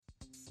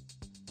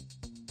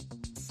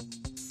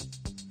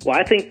Well,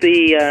 I think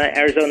the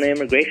Arizona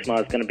immigration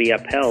law is going to be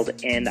upheld,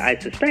 and I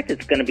suspect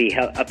it's going to be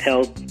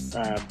upheld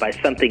by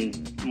something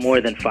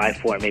more than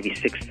 5-4, maybe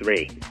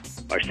 6-3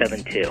 or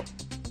 7-2.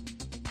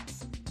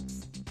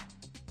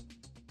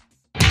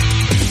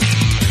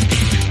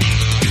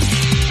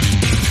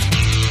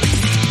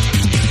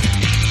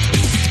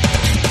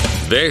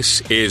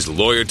 This is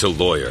Lawyer to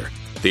Lawyer,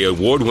 the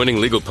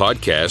award-winning legal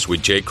podcast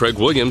with J. Craig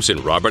Williams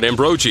and Robert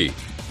Ambrogi.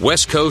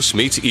 West Coast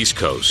meets East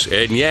Coast,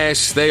 and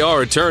yes, they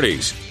are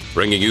attorneys,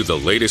 bringing you the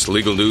latest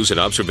legal news and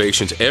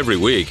observations every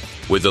week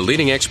with the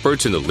leading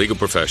experts in the legal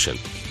profession.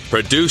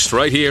 Produced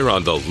right here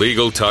on the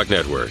Legal Talk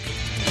Network.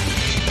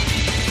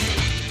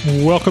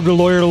 Welcome to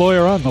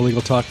Lawyer on the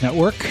Legal Talk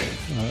Network.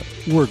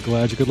 We're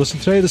glad you could listen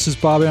today. This is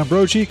Bob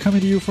Ambrogi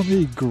coming to you from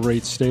the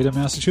great state of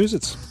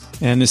Massachusetts.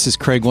 And this is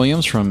Craig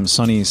Williams from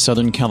sunny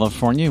Southern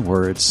California,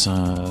 where it's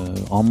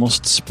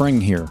almost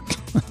spring here.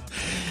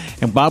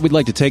 And Bob, we'd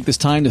like to take this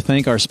time to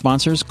thank our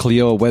sponsors,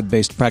 Clio, a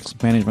web-based practice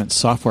management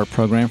software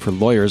program for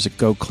lawyers at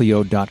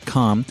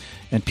goclio.com,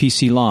 and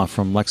PC Law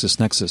from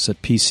LexisNexis at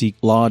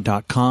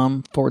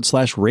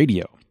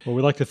pclaw.com/radio. Well,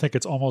 we like to think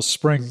it's almost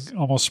spring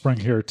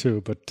here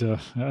too, but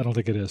I don't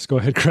think it is. Go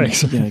ahead, Craig.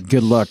 Yeah,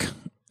 good luck.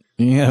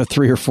 You have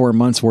 3 or 4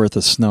 months worth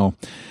of snow.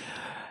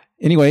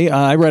 Anyway,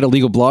 I write a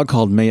legal blog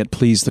called May It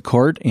Please the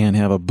Court and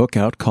have a book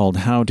out called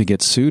How to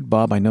Get Sued.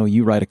 Bob, I know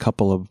you write a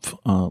couple of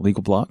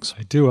legal blogs.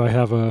 I do. I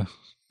have a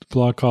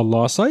blog called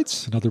Law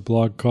Sites, another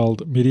blog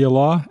called Media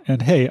Law.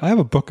 And hey, I have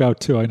a book out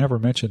too. I never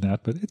mentioned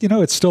that, but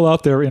it's still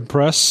out there in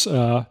press.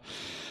 The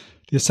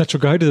Essential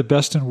Guide to the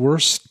Best and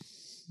Worst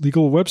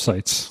Legal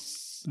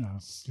Websites.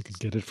 You can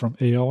get it from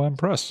ALM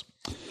Press.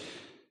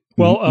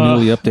 Well,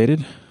 newly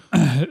updated?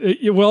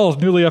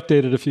 Newly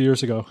updated a few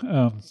years ago,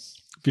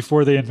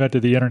 before they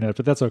invented the internet,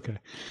 but that's okay.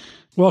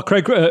 Well,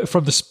 Craig,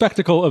 from the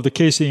spectacle of the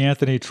Casey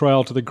Anthony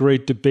trial to the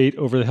great debate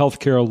over the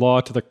healthcare law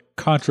to the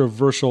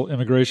controversial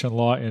immigration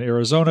law in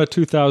Arizona,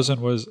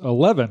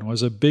 2011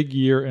 was a big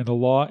year in the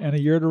law and a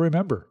year to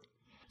remember.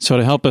 So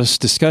to help us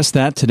discuss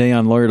that today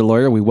on Lawyer to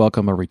Lawyer, we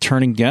welcome a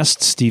returning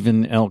guest,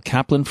 Stephen L.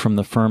 Kaplan from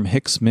the firm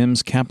Hicks,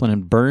 Mims,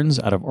 Kaplan & Burns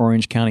out of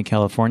Orange County,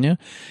 California.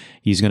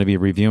 He's going to be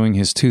reviewing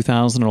his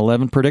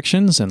 2011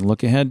 predictions and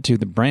look ahead to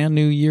the brand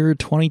new year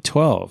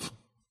 2012.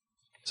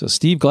 So,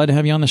 Steve, glad to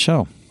have you on the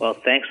show. Well,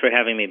 thanks for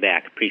having me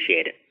back.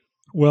 Appreciate it.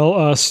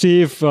 Well,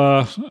 Steve,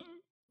 we're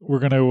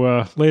going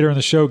to, later in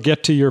the show,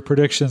 get to your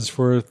predictions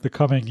for the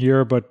coming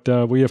year, but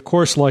we, of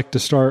course, like to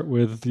start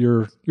with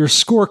your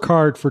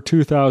scorecard for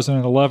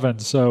 2011.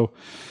 So,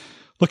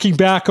 looking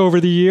back over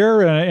the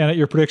year and at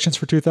your predictions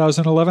for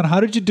 2011, how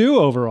did you do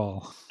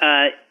overall?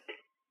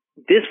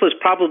 This was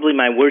probably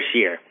my worst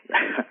year.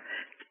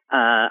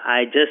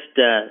 I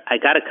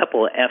got a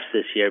couple of Fs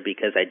this year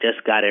because I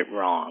just got it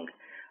wrong.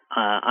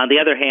 On the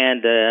other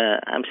hand,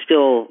 I'm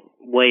still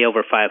way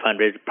over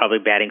 500, probably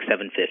batting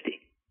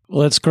 750.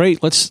 Well, that's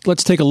great. Let's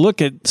take a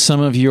look at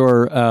some of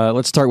your.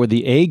 Let's start with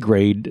the A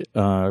grade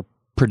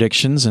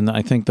predictions, and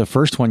I think the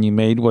first one you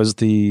made was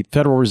the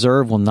Federal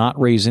Reserve will not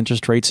raise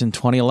interest rates in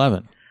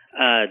 2011.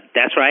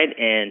 That's right,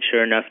 and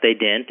sure enough, they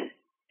didn't.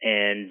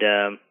 And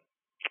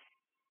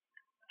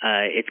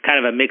it's kind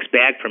of a mixed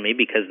bag for me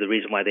because the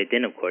reason why they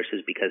didn't, of course,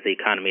 is because the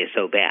economy is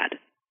so bad.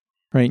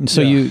 Right, and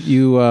so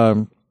you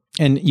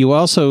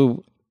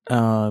also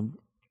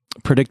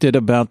predicted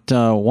about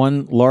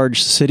one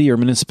large city or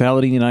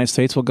municipality in the United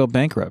States will go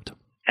bankrupt.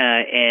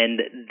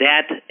 And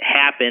that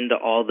happened,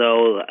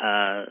 although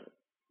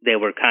they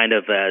were kind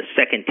of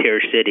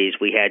second-tier cities.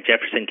 We had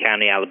Jefferson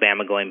County,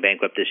 Alabama going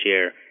bankrupt this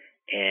year,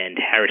 and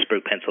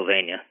Harrisburg,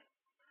 Pennsylvania.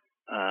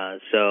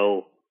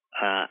 So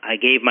I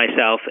gave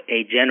myself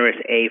a generous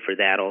A for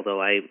that,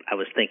 although I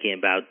was thinking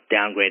about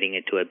downgrading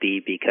it to a B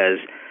because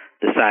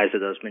the size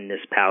of those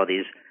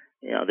municipalities,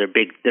 they're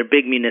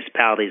big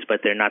municipalities,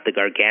 but they're not the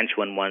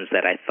gargantuan ones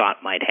that I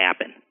thought might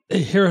happen.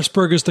 Hey,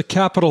 Harrisburg is the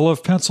capital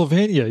of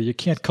Pennsylvania. You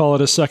can't call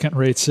it a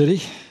second-rate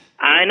city.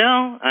 I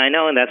know,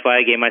 and that's why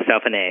I gave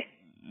myself an A.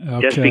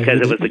 Okay. Just because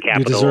it was the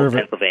capital of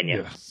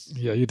Pennsylvania.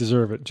 Yeah, you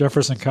deserve it.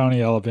 Jefferson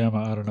County,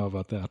 Alabama, I don't know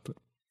about that, but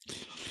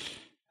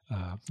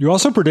you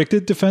also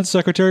predicted Defense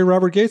Secretary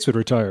Robert Gates would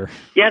retire.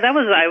 Yeah, I'm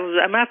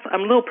a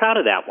little proud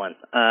of that one.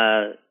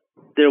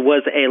 There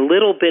was a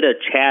little bit of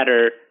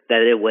chatter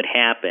that it would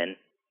happen,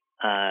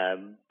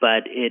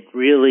 but it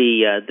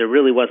really there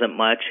really wasn't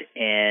much,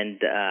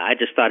 and I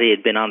just thought he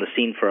had been on the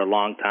scene for a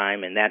long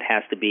time, and that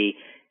has to be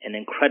an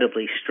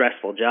incredibly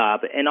stressful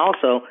job. And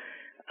also,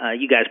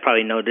 you guys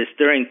probably noticed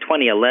during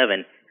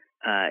 2011,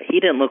 he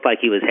didn't look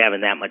like he was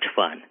having that much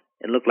fun.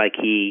 It looked like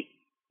he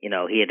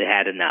had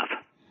had enough.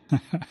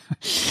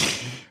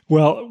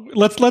 Well,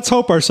 let's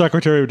hope our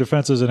Secretary of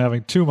Defense isn't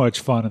having too much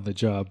fun in the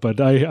job,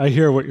 but I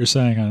hear what you're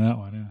saying on that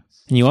one. Yeah.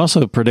 And you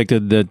also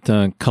predicted that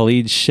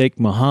Khalid Sheikh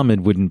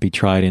Mohammed wouldn't be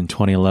tried in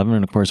 2011,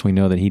 and of course we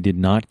know that he did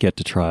not get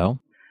to trial.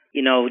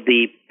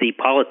 The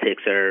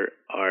politics are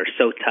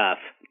so tough.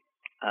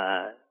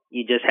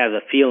 You just have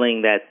a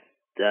feeling that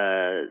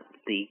the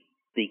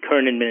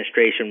current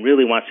administration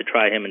really wants to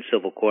try him in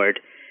civil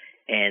court,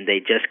 and they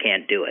just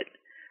can't do it.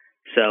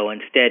 So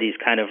instead, he's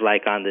kind of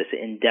like on this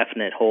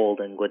indefinite hold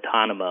in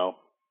Guantanamo,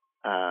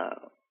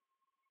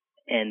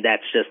 and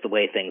that's just the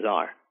way things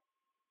are.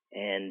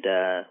 And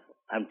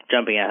I'm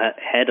jumping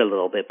ahead a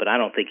little bit, but I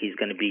don't think he's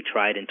going to be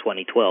tried in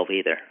 2012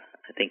 either.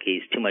 I think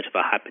he's too much of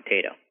a hot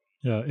potato.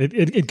 Yeah,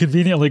 it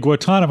conveniently,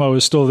 Guantanamo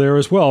is still there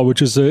as well,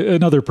 which is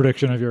another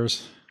prediction of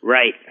yours.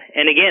 Right.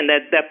 And again,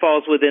 that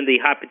falls within the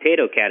hot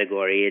potato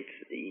category.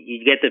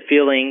 You get the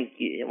feeling,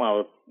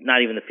 well,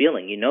 not even the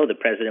feeling, the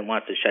president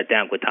wants to shut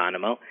down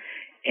Guantanamo,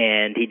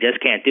 and he just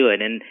can't do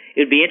it. And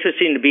it would be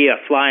interesting to be a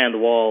fly on the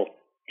wall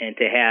and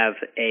to have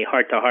a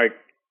heart-to-heart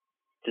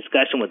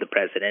discussion with the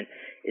president.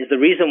 Is the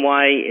reason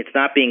why it's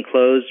not being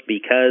closed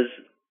because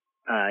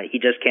he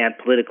just can't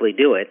politically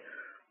do it,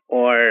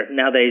 or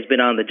now that he's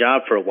been on the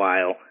job for a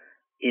while,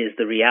 is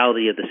the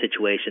reality of the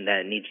situation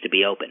that it needs to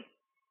be open?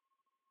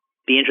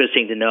 Be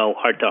interesting to know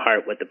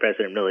heart-to-heart what the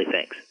president really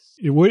thinks.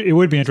 It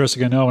would be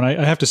interesting to know, and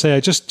I have to say, I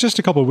just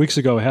a couple of weeks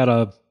ago had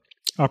a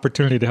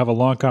opportunity to have a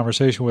long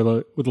conversation with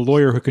a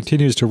lawyer who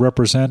continues to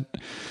represent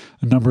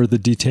a number of the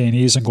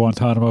detainees in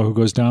Guantanamo, who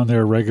goes down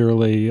there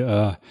regularly,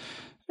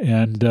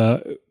 and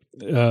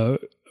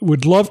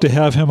would love to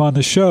have him on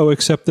the show,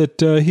 except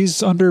that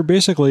he's under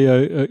basically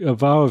a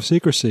vow of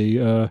secrecy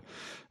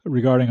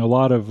regarding a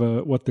lot of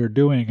what they're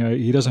doing.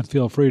 He doesn't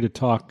feel free to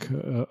talk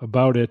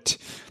about it.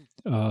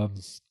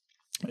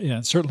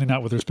 And certainly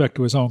not with respect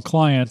to his own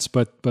clients,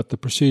 but the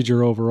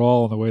procedure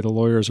overall and the way the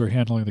lawyers are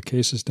handling the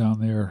cases down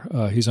there,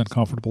 he's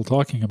uncomfortable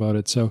talking about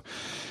it. So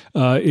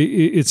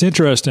it's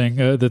interesting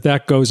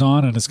that goes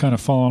on, and it's kind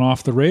of fallen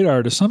off the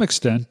radar to some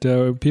extent.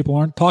 People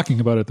aren't talking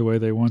about it the way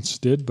they once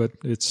did, but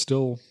it's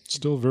still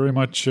very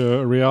much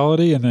a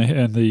reality, and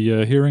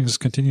the hearings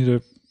continue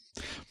to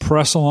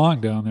press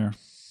along down there.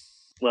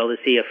 Well, is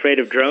he afraid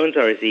of drones,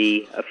 or is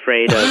he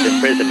afraid of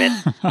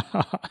imprisonment?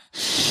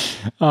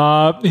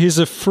 He's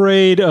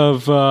afraid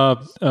of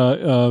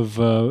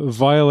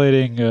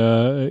violating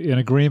an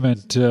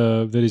agreement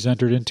that he's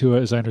entered into,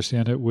 as I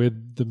understand it,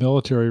 with the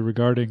military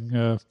regarding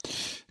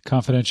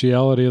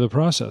confidentiality of the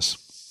process.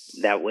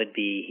 He'd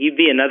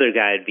be another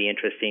guy it'd be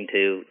interesting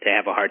to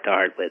have a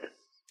heart-to-heart with.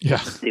 Yeah.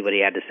 See what he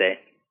had to say.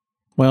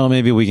 Well,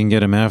 maybe we can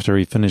get him after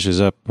he finishes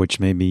up, which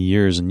may be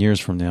years and years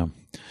from now.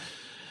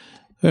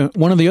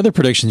 One of the other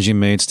predictions you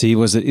made, Steve,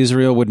 was that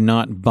Israel would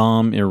not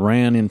bomb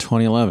Iran in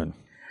 2011.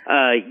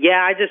 Yeah,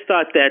 I just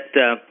thought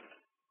that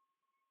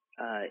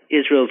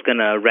Israel's going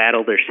to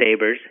rattle their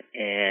sabers,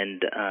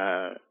 and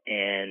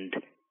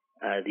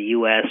the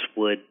U.S.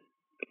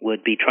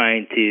 would be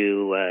trying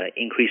to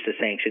increase the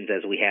sanctions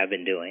as we have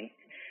been doing.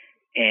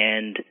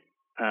 And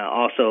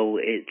also,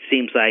 it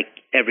seems like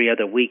every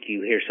other week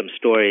you hear some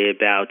story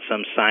about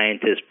some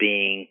scientist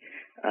being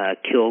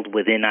killed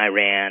within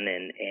Iran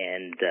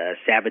and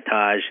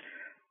sabotage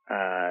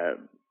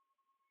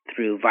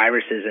through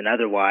viruses and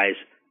otherwise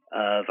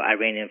of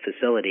Iranian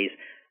facilities.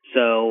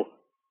 So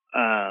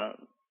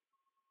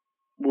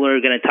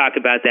we're going to talk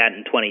about that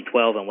in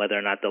 2012 and whether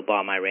or not they'll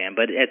bomb Iran.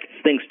 But as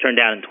things turned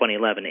out in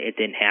 2011, it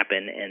didn't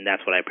happen, and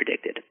that's what I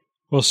predicted.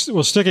 Well,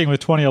 sticking with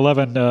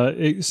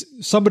 2011,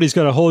 somebody's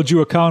got to hold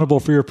you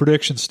accountable for your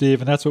predictions, Steve,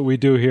 and that's what we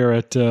do here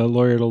at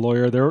Lawyer to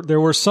Lawyer. There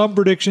were some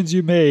predictions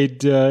you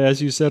made,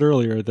 as you said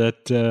earlier,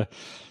 that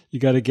you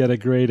got to get a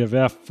grade of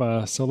F.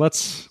 So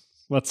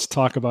let's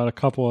talk about a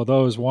couple of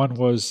those. One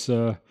was,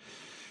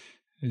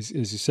 as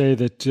you say,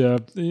 that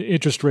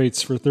interest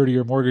rates for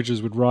 30-year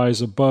mortgages would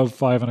rise above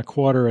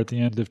 5.25% at the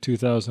end of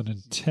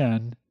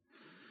 2010.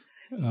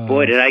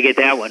 Boy, did I get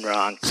that one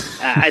wrong.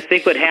 I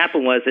think what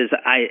happened was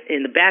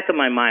in the back of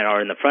my mind, or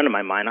in the front of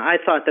my mind, I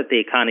thought that the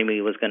economy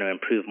was going to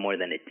improve more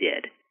than it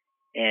did.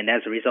 And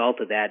as a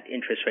result of that,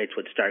 interest rates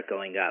would start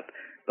going up.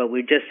 But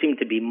we just seem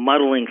to be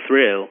muddling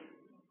through,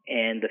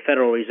 and the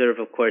Federal Reserve,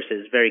 of course,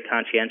 is very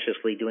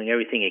conscientiously doing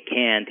everything it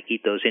can to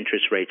keep those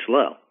interest rates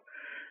low.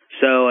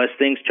 So as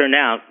things turned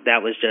out,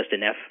 that was just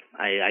an F.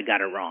 I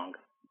got it wrong.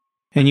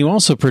 And you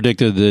also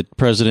predicted that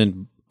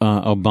President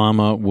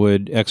Obama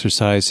would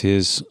exercise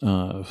his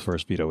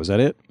first veto. Was that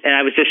it? And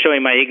I was just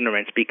showing my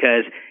ignorance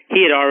because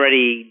he had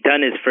already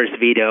done his first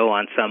veto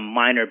on some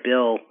minor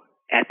bill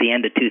at the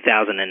end of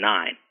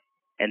 2009.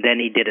 And then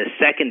he did a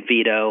second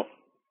veto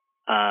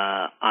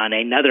on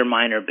another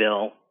minor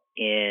bill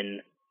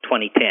in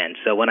 2010.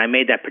 So when I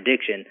made that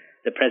prediction,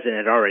 the president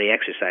had already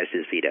exercised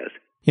his vetoes.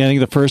 Yeah, I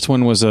think the first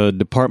one was a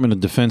Department of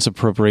Defense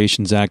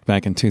Appropriations Act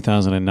back in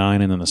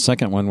 2009, and then the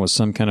second one was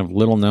some kind of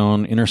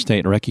little-known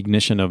Interstate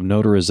Recognition of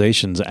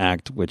Notarizations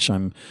Act, which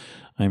I'm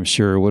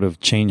sure would have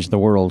changed the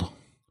world.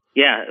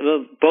 Yeah,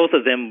 well, both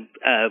of them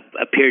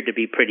appeared to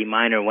be pretty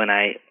minor when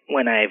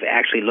I've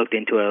actually looked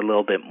into it a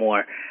little bit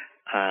more,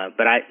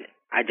 but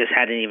I just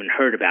hadn't even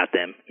heard about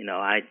them.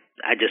 I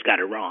just got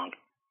it wrong.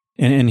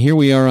 And here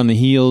we are on the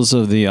heels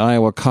of the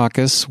Iowa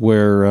caucus,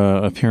 where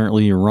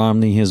apparently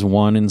Romney has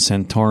won and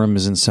Santorum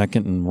is in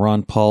second and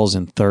Ron Paul's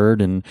in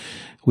third. And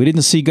we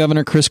didn't see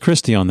Governor Chris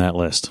Christie on that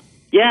list.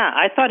 Yeah,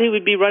 I thought he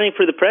would be running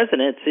for the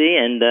presidency,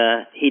 and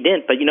he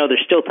didn't. But,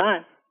 there's still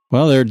time.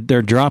 Well,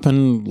 they're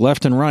dropping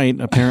left and right.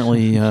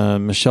 Apparently,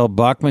 Michelle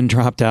Bachmann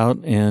dropped out,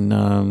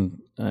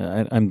 and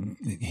I'm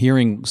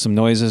hearing some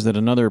noises that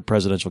another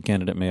presidential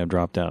candidate may have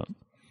dropped out.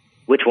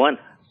 Which one?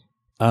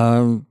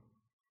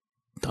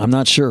 I'm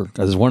not sure.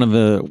 There's one of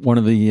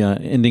the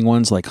ending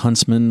ones, like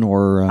Huntsman,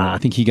 or I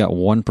think he got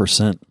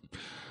 1%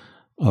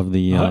 of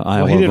the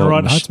Iowa he didn't vote.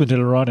 run. Huntsman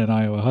didn't run in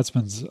Iowa.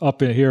 Huntsman's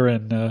up in here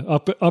and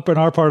up in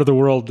our part of the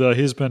world.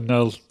 He's been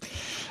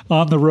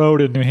on the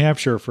road in New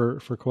Hampshire for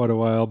quite a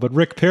while. But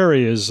Rick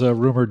Perry is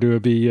rumored to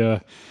be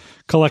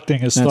collecting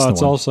his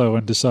thoughts also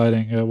and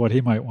deciding what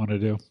he might want to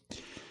do.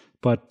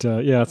 But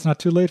it's not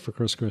too late for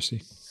Chris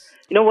Christie.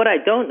 You know what I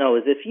don't know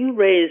is if you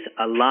raise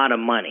a lot of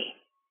money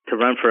to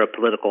run for a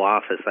political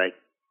office like,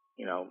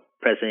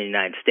 President of the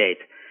United States,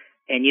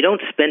 and you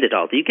don't spend it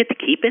all, do you get to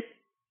keep it?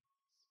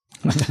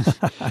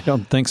 I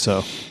don't think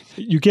so.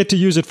 You get to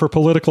use it for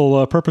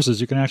political purposes.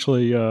 You can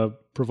actually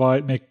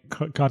make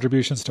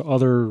contributions to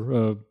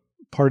other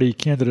party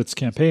candidates'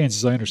 campaigns,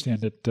 as I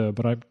understand it.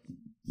 But I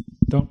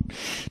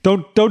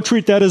don't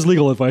treat that as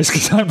legal advice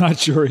because I'm not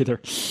sure either.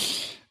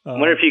 I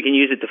wonder if you can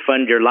use it to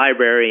fund your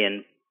library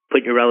and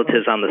put your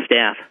relatives on the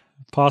staff.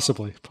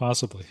 Possibly.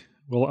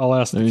 Well, I'll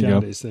ask the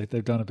candidates.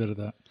 They've done a bit of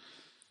that.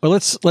 Well,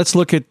 let's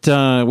look at.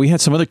 We had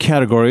some other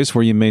categories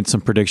where you made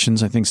some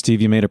predictions. I think,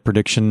 Steve, you made a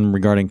prediction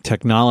regarding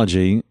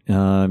technology.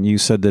 You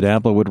said that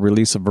Apple would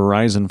release a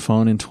Verizon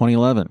phone in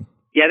 2011.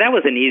 Yeah, that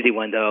was an easy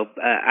one, though.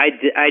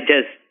 I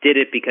just did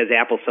it because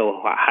Apple's so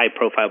high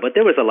profile. But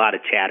there was a lot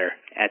of chatter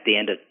at the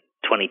end of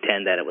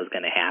 2010 that it was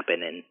going to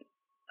happen, and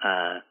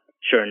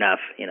sure enough,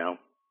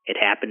 it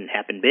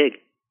happened big.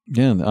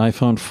 Yeah, the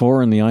iPhone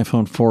 4 and the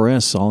iPhone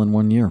 4S all in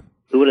 1 year.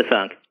 Who would have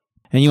thunk?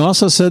 And you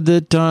also said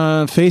that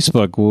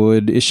Facebook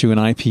would issue an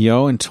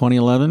IPO in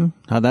 2011.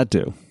 How'd that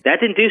do? That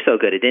didn't do so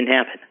good. It didn't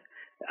happen.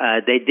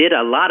 They did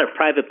a lot of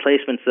private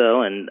placements,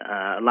 though, and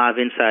a lot of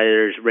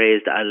insiders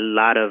raised a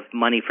lot of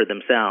money for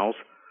themselves.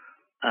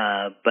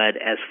 But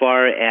as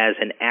far as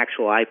an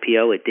actual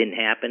IPO, it didn't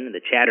happen.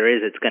 The chatter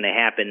is it's going to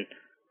happen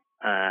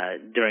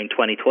during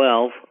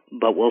 2012,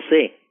 but we'll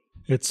see.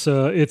 It's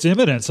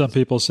imminent, some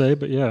people say,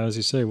 but yeah, as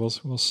you say, we'll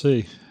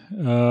see.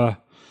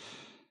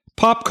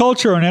 Pop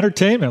culture and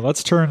entertainment.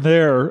 Let's turn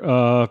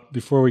there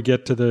before we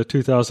get to the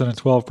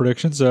 2012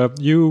 predictions.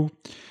 You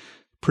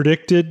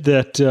predicted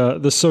that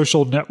The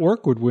Social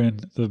Network would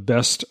win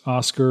the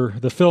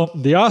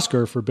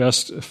Oscar for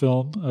Best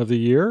Film of the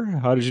Year.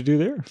 How did you do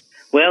there?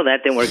 Well,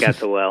 that didn't work out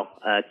so well.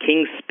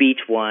 King's Speech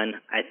won.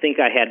 I think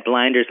I had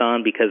blinders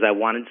on because I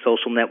wanted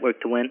Social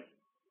Network to win.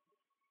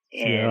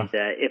 And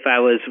if I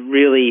was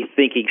really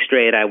thinking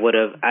straight, I would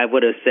have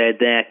said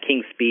that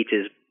King's Speech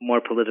is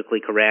more politically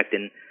correct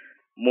and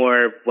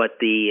more what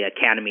the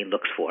Academy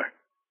looks for.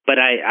 But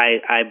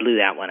I blew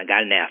that one. I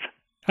got an F.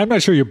 I'm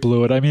not sure you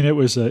blew it. I mean, it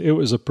was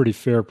a pretty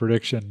fair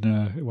prediction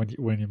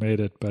when you made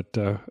it, but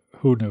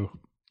who knew?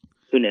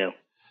 Who knew?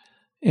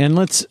 And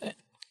let's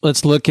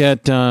look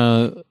at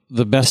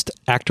the Best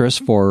Actress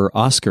for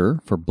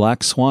Oscar for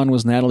Black Swan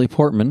was Natalie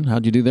Portman.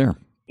 How'd you do there?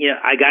 Yeah,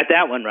 I got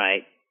that one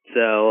right.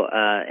 So,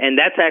 and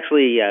that's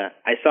actually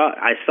I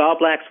saw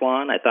Black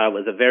Swan. I thought it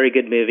was a very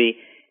good movie,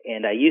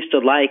 and I used to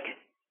like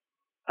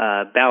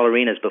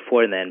ballerinas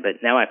before then,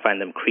 but now I find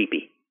them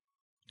creepy.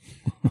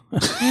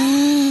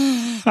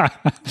 Yeah,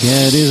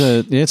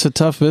 it's a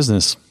tough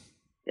business.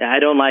 Yeah, I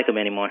don't like them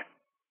anymore.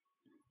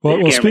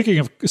 Well, speaking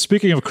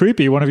of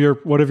creepy, one of your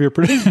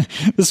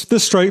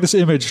this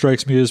image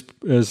strikes me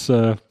as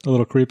a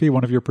little creepy.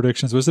 One of your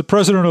predictions was that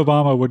President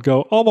Obama would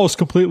go almost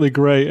completely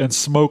gray and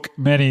smoke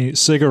many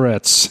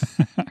cigarettes.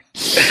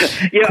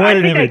 Quite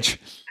an image.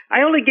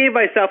 I only gave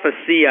myself a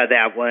C on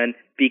that one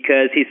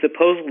because he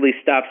supposedly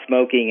stopped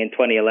smoking in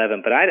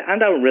 2011, but I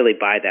don't really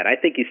buy that. I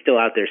think he's still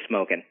out there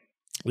smoking.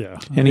 Yeah,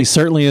 and he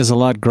certainly is a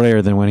lot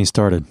grayer than when he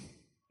started.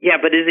 Yeah,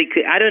 but is he?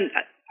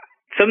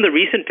 Some of the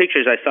recent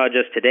pictures I saw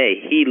just today,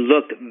 he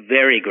looked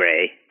very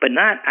gray, but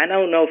not. I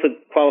don't know if it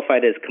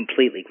qualified as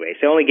completely gray.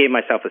 So I only gave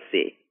myself a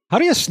C. How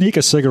do you sneak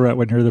a cigarette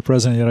when you're the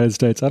president of the United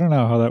States? I don't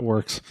know how that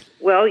works.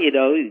 Well,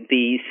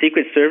 the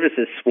Secret Service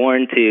is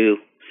sworn to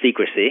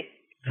secrecy,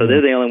 so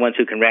they're the only ones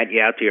who can rat you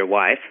out to your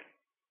wife.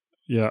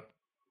 Yeah.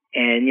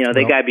 And,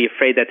 they got to be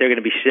afraid that they're going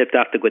to be shipped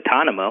off to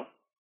Guantanamo.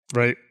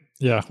 Right.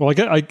 Yeah. Well,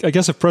 I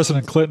guess if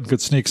President Clinton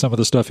could sneak some of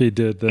the stuff he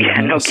did, then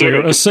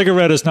a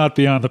cigarette is not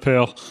beyond the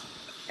pale.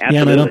 Absolutely.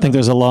 Yeah, and I don't think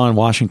there's a law in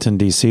Washington,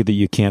 D.C. that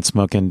you can't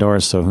smoke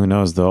indoors, so who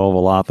knows, the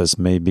Oval Office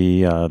may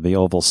be the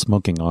Oval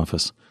Smoking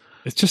Office.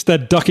 It's just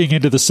that ducking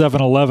into the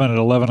 7-Eleven at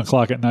 11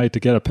 o'clock at night to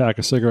get a pack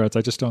of cigarettes.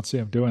 I just don't see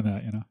him doing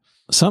that,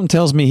 Something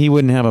tells me he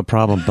wouldn't have a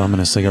problem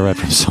bumming a cigarette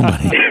from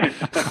somebody.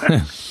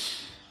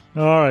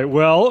 All right.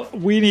 Well,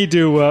 we need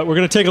to. We're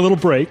going to take a little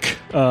break,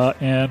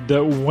 and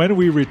when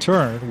we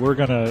return, we're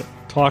going to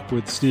talk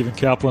with Stephen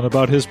Kaplan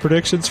about his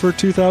predictions for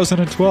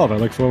 2012. I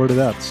look forward to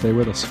that. Stay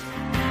with us.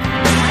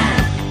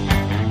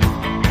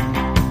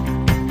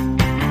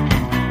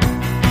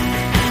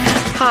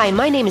 Hi,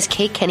 my name is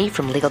Kate Kenny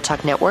from Legal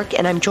Talk Network,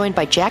 and I'm joined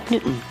by Jack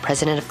Newton,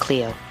 president of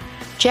Clio.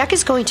 Jack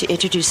is going to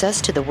introduce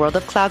us to the world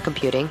of cloud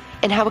computing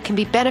and how it can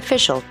be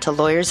beneficial to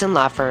lawyers and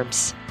law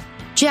firms.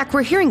 Jack,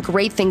 we're hearing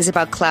great things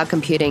about cloud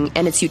computing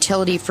and its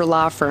utility for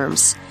law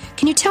firms.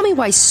 can you tell me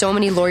why so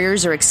many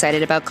lawyers are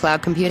excited about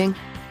cloud computing?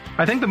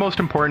 I think the most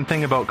important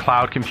thing about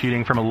cloud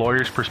computing from a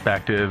lawyer's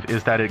perspective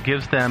is that it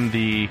gives them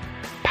the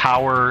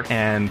power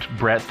and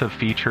breadth of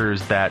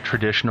features that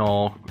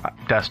traditional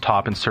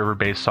desktop and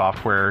server-based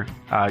software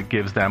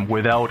gives them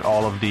without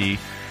all of the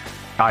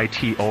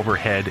IT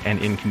overhead and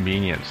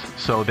inconvenience.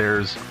 So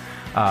there's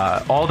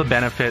all the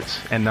benefits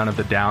and none of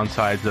the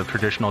downsides of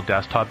traditional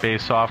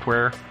desktop-based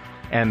software,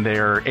 and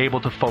they're able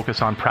to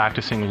focus on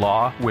practicing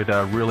law with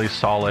a really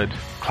solid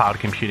cloud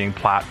computing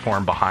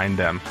platform behind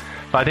them.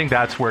 So I think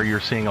that's where you're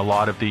seeing a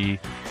lot of the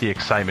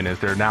excitement is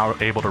they're now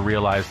able to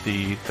realize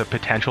the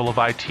potential of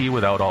IT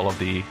without all of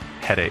the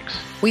headaches.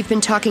 We've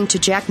been talking to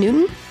Jack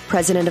Newton,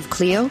 president of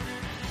Clio.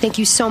 Thank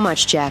you so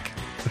much, Jack.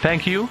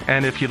 Thank you.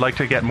 And if you'd like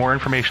to get more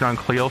information on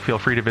Clio, feel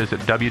free to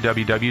visit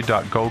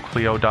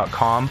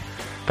www.goclio.com.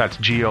 That's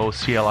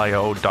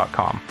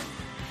GOCLIO.com.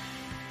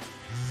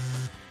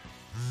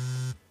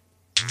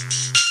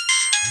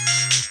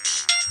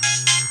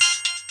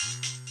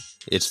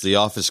 It's the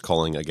office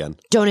calling again.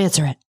 Don't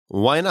answer it.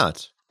 Why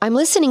not? I'm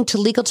listening to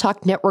Legal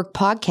Talk Network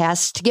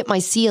podcasts to get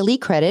my CLE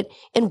credit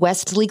in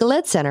West Legal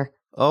Ed Center.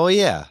 Oh,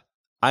 yeah.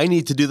 I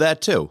need to do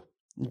that too.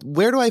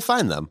 Where do I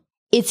find them?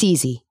 It's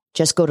easy.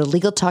 Just go to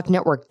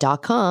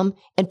LegalTalkNetwork.com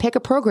and pick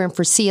a program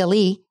for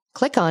CLE,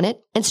 click on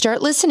it, and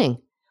start listening.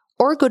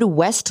 Or go to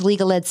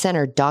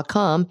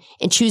WestLegalEdCenter.com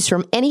and choose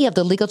from any of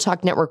the Legal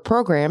Talk Network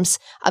programs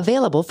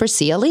available for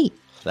CLE.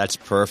 That's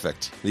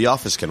perfect. The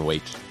office can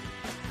wait.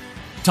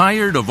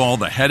 Tired of all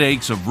the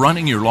headaches of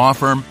running your law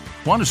firm?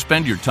 Want to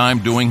spend your time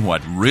doing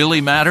what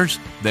really matters?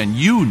 Then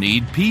you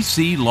need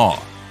PC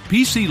Law.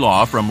 PC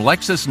Law from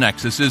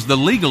LexisNexis is the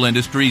legal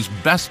industry's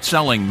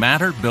best-selling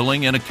matter,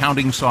 billing, and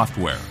accounting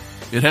software.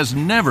 It has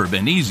never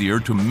been easier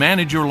to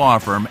manage your law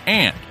firm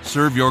and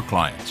serve your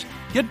clients.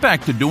 Get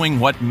back to doing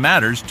what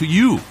matters to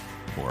you.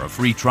 For a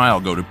free trial,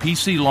 go to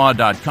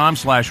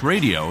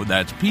PCLaw.com/radio.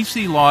 That's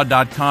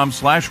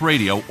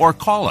PCLaw.com/radio, or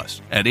call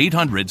us at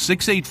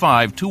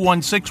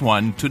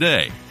 800-685-2161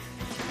 today.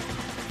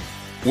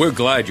 We're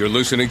glad you're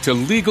listening to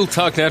Legal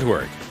Talk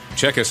Network.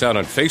 Check us out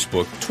on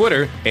Facebook,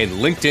 Twitter, and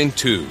LinkedIn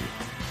too.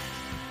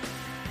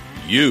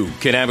 You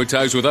can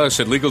advertise with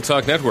us at Legal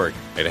Talk Network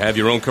and have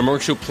your own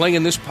commercial play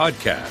in this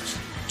podcast.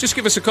 Just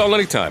give us a call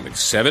anytime at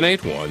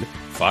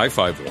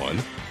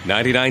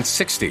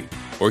 781-551-9960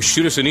 or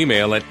shoot us an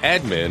email at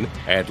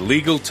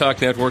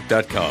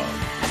admin@LegalTalkNetwork.com.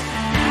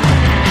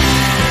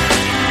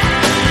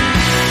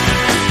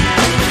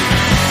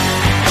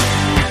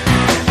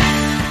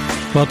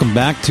 Welcome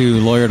back to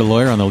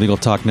Lawyer on the Legal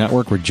Talk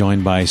Network. We're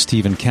joined by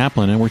Stephen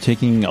Kaplan, and we're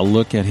taking a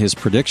look at his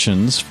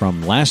predictions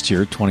from last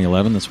year,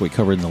 2011. That's what we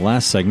covered in the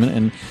last segment.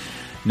 And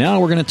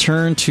now we're going to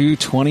turn to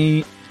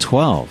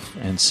 2012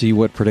 and see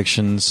what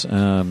predictions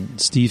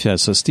Steve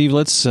has. So, Steve,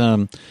 let's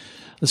go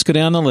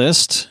down the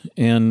list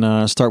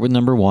and start with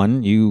number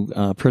one. You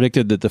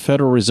predicted that the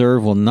Federal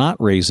Reserve will not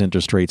raise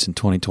interest rates in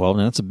 2012,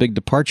 and that's a big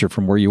departure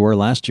from where you were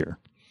last year.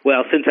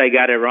 Well, since I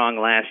got it wrong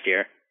last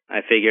year, I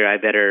figure I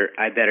better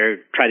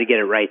try to get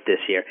it right this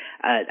year.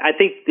 I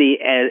think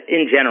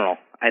in general,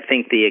 I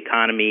think the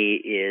economy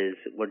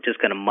we're just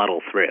going to muddle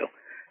through.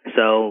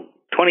 So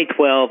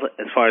 2012,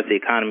 as far as the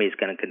economy is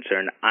going to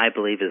concern, I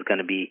believe is going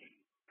to be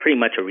pretty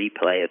much a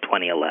replay of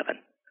 2011.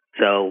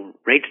 So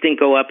rates didn't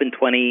go up in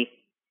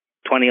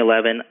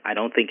 2011. I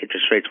don't think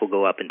interest rates will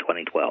go up in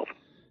 2012.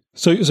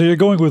 So you're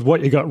going with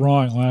what you got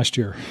wrong last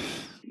year.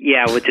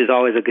 Yeah, which is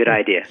always a good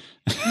idea.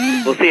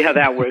 We'll see how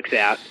that works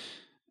out.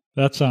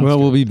 That sounds well.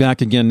 good. We'll be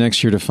back again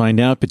next year to find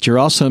out. But you're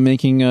also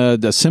making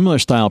a similar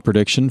style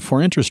prediction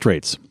for interest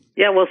rates.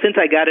 Yeah, well, since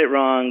I got it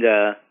wrong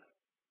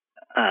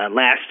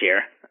last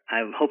year,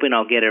 I'm hoping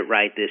I'll get it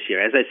right this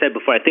year. As I said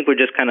before, I think we're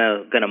just kind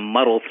of going to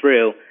muddle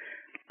through.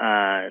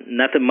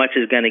 Nothing much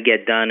is going to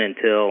get done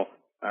until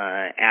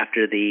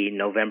after the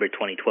November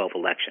 2012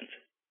 elections.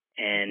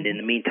 And in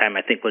the meantime,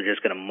 I think we're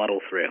just going to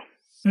muddle through.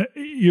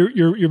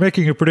 You're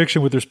making a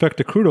prediction with respect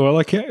to crude oil.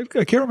 I can't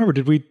remember.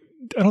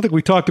 I don't think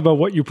we talked about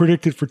what you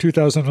predicted for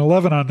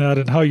 2011 on that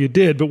and how you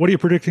did, but what are you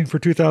predicting for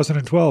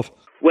 2012?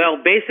 Well,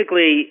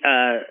 basically,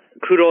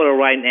 crude oil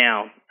right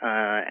now,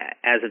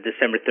 as of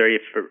December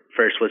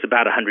 31st, was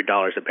about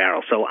 $100 a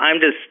barrel. So I'm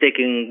just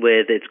sticking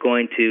with it's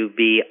going to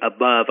be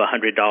above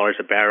 $100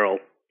 a barrel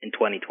in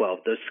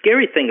 2012. The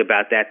scary thing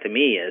about that to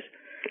me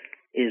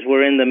is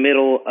we're in the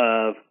middle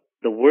of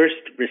the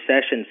worst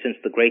recession since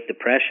the Great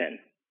Depression,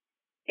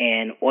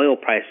 and oil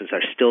prices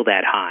are still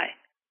that high.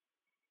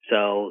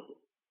 So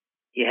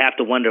you have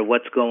to wonder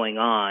what's going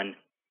on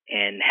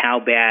and how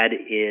bad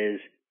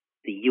is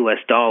the U.S.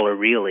 dollar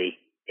really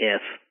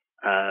if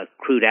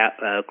crude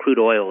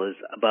oil is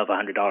above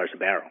 $100 a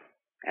barrel,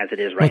 as it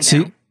is right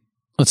now.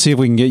 Let's see if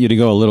we can get you to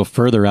go a little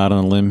further out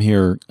on a limb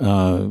here.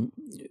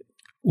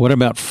 What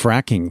about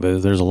fracking?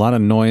 There's a lot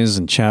of noise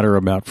and chatter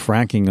about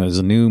fracking as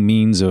a new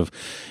means of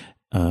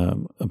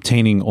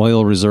obtaining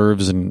oil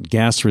reserves and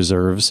gas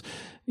reserves.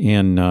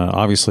 And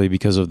obviously,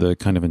 because of the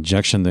kind of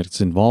injection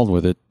that's involved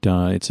with it,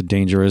 it's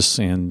dangerous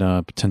and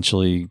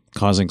potentially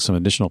causing some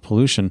additional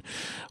pollution.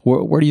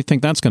 Where do you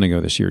think that's going to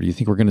go this year? Do you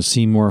think we're going to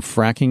see more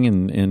fracking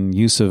and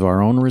use of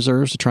our own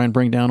reserves to try and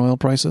bring down oil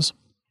prices?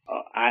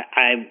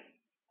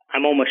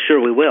 I'm almost sure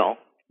we will,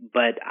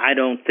 but I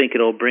don't think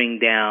it'll bring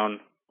down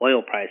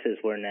oil prices.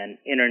 We're in an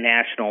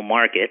international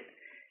market,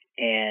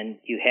 and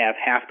you have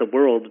half the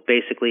world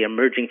basically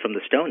emerging from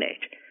the Stone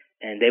Age.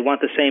 And they want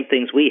the same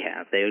things we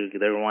have. They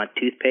want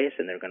toothpaste,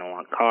 and they're going to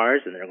want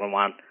cars, and they're going to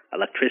want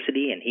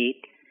electricity and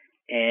heat.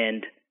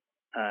 And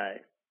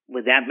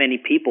with that many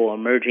people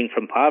emerging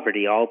from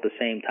poverty all at the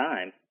same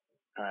time,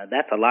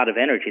 that's a lot of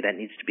energy that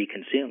needs to be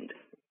consumed.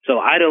 So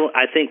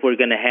I think we're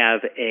going to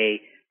have a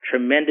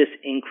tremendous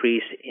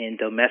increase in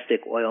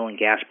domestic oil and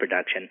gas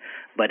production,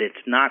 but it's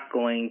not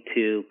going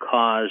to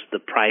cause the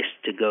price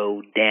to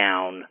go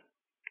down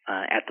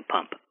at the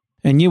pump.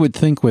 And you would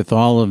think with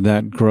all of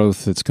that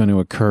growth that's going to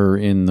occur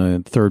in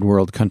the third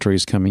world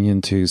countries coming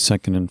into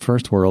second and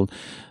first world,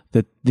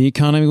 that the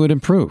economy would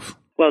improve.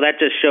 Well, that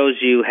just shows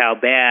you how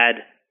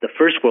bad the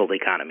first world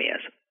economy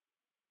is.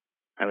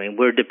 I mean,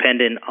 we're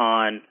dependent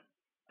on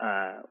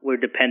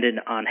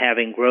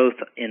having growth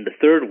in the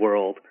third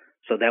world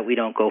so that we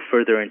don't go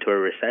further into a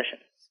recession.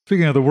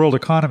 Speaking of the world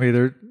economy,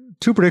 there are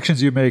two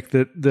predictions you make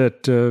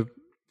that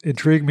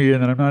intrigue me,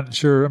 and that I'm not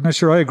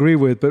sure I agree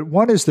with. But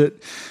one is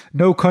that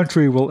no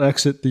country will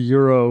exit the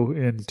euro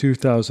in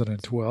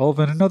 2012,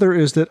 and another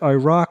is that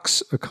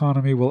Iraq's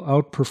economy will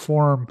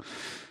outperform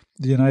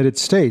the United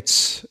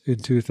States in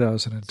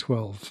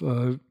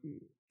 2012.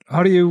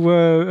 How do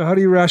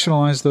you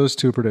rationalize those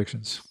two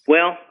predictions?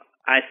 Well,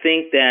 I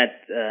think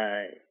that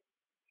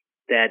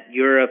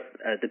Europe,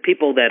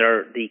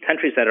 the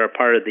countries that are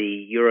part of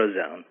the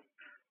Eurozone,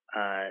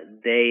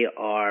 they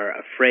are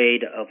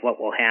afraid of what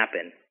will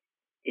happen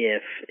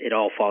if it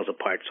all falls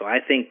apart. So I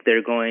think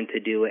they're going to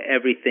do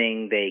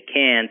everything they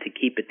can to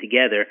keep it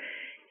together.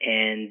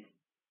 And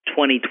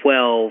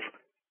 2012,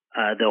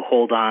 they'll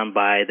hold on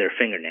by their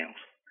fingernails.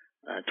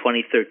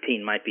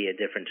 2013 might be a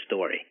different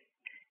story.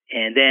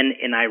 And then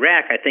in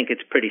Iraq, I think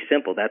it's pretty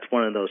simple. That's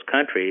one of those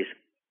countries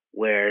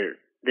where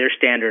their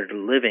standard of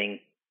living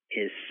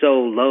is so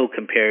low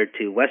compared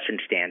to Western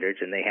standards,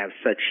 and they have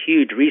such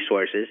huge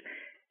resources.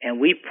 And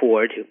we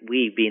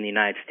being the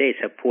United States,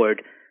 have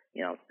poured,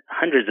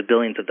 hundreds of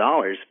billions of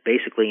dollars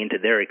basically into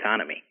their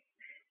economy.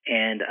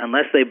 And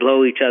unless they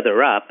blow each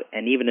other up,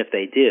 and even if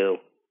they do,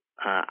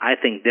 I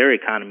think their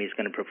economy is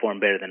going to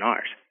perform better than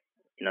ours.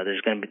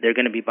 They're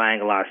going to be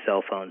buying a lot of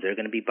cell phones. They're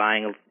going to be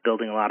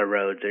building a lot of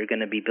roads. They're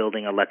going to be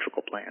building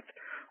electrical plants.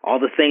 All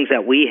the things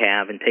that we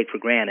have and take for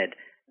granted,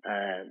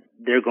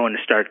 they're going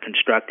to start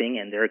constructing,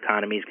 and their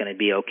economy is going to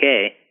be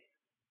okay,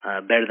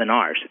 better than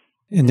ours.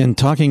 And then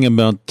talking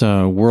about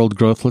world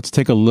growth, let's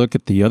take a look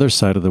at the other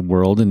side of the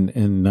world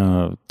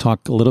and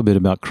talk a little bit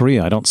about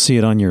Korea. I don't see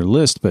it on your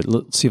list, but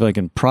let's see if I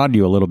can prod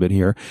you a little bit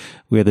here.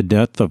 We had the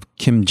death of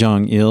Kim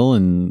Jong-il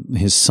and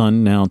his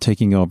son now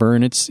taking over,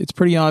 and it's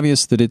pretty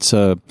obvious that it's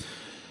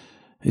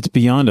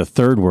beyond a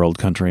third world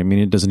country. I mean,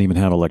 it doesn't even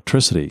have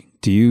electricity.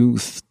 Do you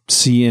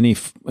see any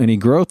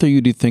growth,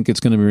 or do you think it's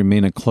going to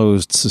remain a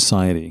closed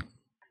society?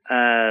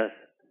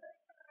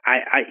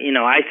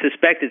 I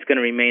suspect it's going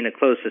to remain a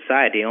closed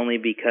society only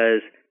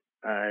because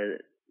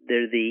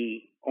they're the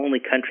only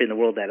country in the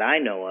world that I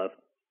know of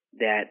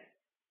that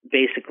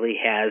basically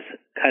has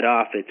cut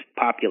off its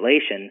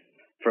population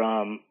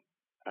from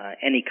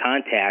any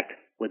contact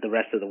with the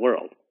rest of the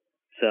world.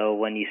 So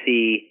when you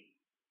see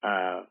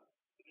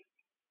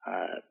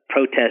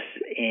protests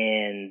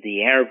in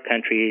the Arab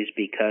countries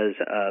because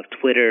of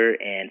Twitter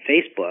and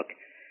Facebook,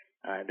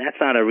 that's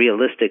not a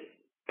realistic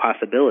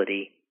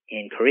possibility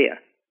in Korea.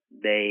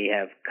 They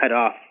have cut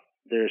off,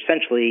 they're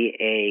essentially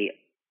a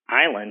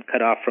island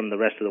cut off from the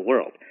rest of the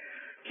world.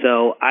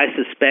 So I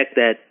suspect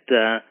that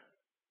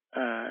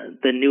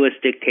the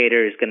newest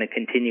dictator is going to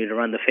continue to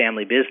run the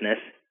family business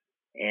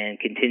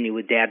and continue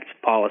with dad's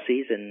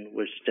policies, and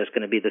we're just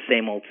going to be the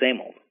same old, same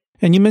old.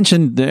 And you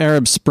mentioned the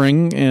Arab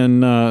Spring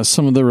and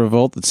some of the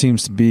revolt that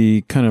seems to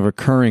be kind of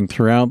occurring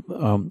throughout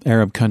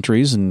Arab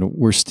countries, and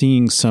we're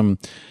seeing some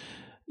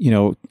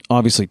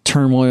obviously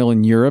turmoil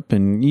in Europe,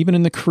 and even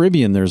in the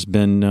Caribbean, there's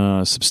been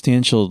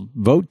substantial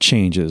vote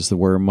changes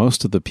where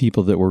most of the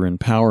people that were in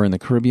power in the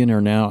Caribbean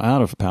are now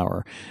out of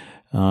power.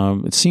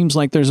 It seems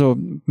like there's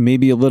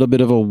maybe a little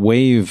bit of a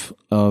wave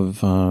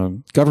of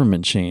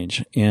government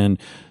change. And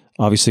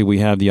obviously, we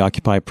have the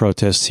Occupy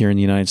protests here in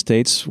the United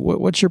States.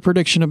 What's your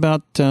prediction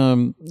about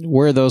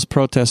where those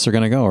protests are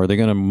going to go? Are they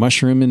going to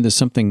mushroom into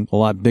something a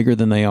lot bigger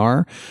than they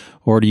are?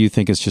 Or do you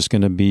think it's just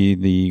going to be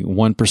the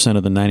 1%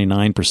 of the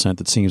 99%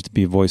 that seems to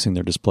be voicing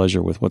their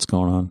displeasure with what's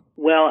going on?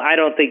 Well, I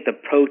don't think the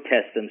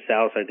protests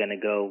themselves are going to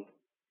go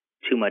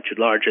too much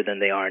larger than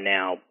they are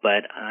now.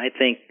 But I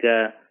think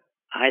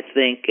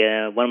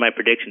one of my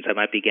predictions, I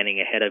might be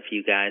getting ahead of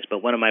you guys,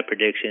 but one of my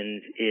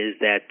predictions is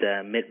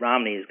that Mitt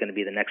Romney is going to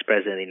be the next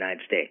president of the United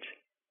States.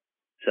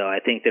 So I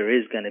think there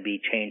is going to be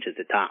change at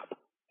the top.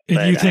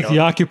 And you think the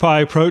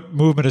Occupy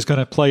movement is going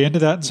to play into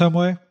that in some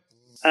way?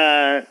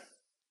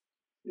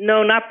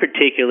 No, not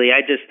particularly.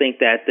 I just think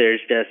that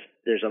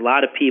there's a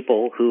lot of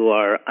people who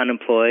are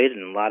unemployed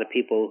and a lot of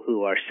people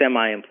who are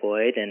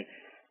semi-employed, and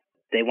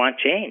they want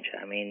change.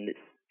 I mean,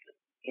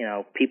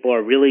 people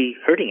are really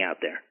hurting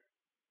out there,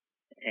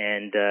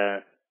 and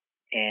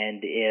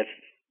if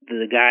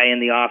the guy in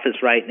the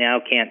office right now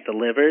can't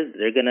deliver,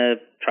 they're going to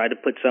try to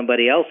put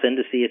somebody else in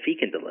to see if he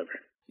can deliver.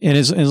 And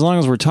as long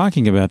as we're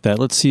talking about that,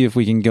 let's see if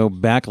we can go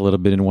back a little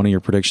bit in one of your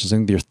predictions. I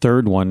think your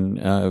third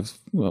one,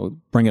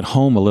 bring it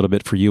home a little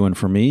bit for you and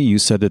for me. You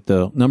said that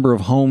the number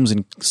of homes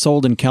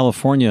sold in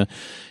California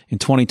in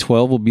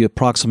 2012 will be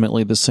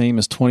approximately the same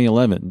as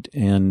 2011.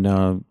 And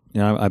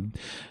I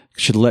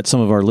should let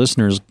some of our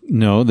listeners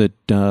know that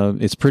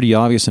it's pretty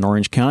obvious in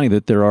Orange County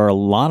that there are a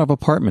lot of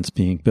apartments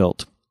being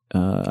built.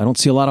 I don't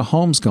see a lot of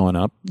homes going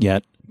up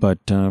yet, but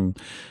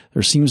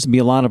there seems to be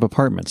a lot of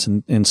apartments.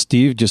 And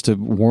Steve, just to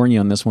warn you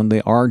on this one,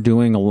 they are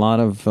doing a lot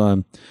of,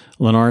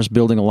 Lennar's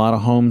building a lot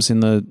of homes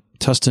in the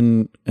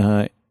Tustin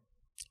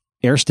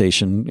air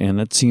station, and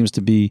there seems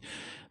to be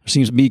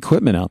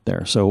equipment out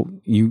there. So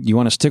you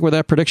want to stick with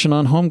that prediction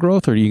on home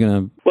growth, or are you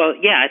going to? Well,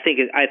 yeah, I think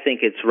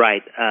it's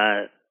right.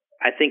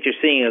 I think you're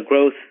seeing a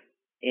growth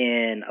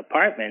in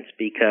apartments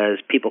because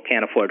people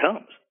can't afford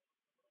homes.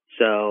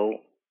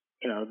 So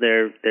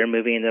they're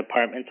moving into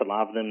apartments. A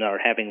lot of them are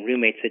having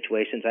roommate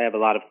situations. I have a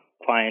lot of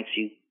clients,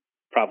 you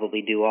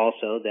probably do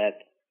also,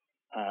 that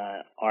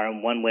are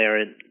in one way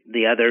or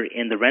the other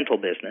in the rental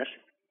business.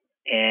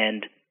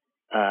 And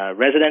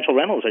residential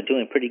rentals are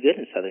doing pretty good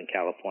in Southern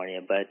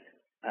California, but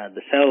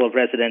the sale of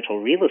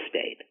residential real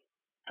estate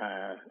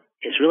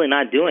is really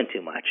not doing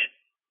too much.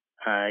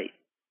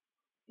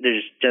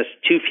 There's just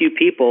too few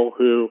people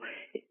who,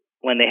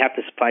 when they have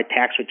to supply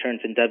tax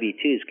returns and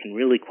W-2s, can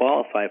really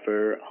qualify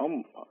for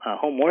home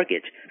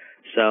mortgage.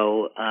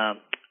 So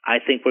I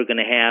think we're going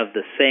to have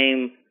the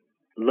same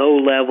low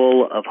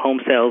level of home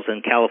sales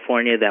in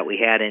California that we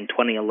had in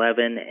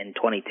 2011 and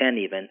 2010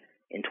 even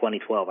in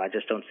 2012. I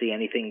just don't see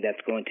anything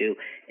that's going to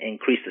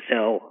increase the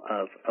sale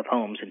of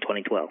homes in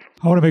 2012.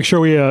 I want to make sure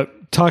we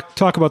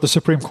talk about the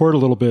Supreme Court a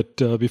little bit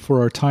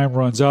before our time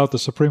runs out. The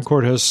Supreme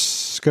Court has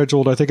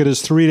scheduled, I think it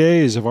is 3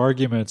 days of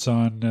arguments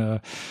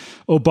on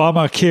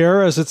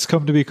Obamacare, as it's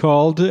come to be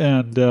called,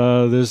 and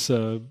there's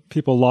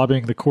people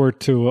lobbying the court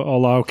to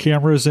allow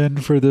cameras in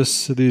for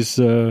these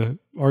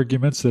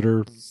arguments that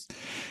are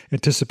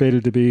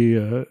anticipated to be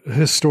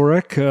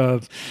historic.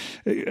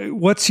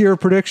 What's your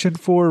prediction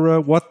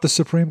for what the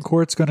Supreme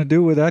Court's going to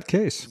do with that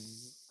case?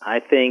 I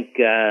think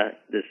the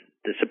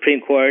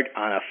Supreme Court,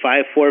 on a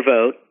 5-4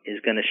 vote, is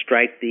going to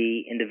strike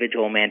the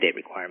individual mandate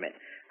requirement.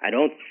 I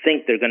don't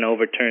think they're going to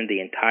overturn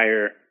the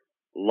entire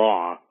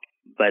law,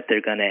 but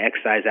they're going to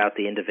excise out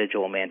the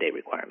individual mandate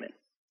requirement.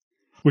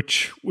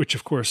 Which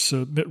of course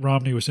Mitt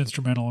Romney was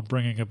instrumental in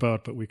bringing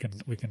about, but we can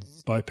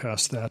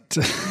bypass that.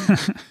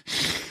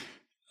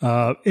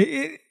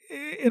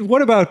 And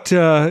what about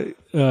the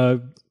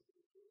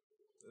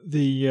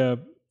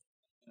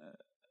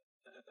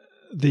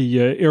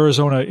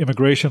Arizona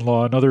immigration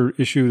law? Another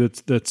issue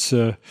that's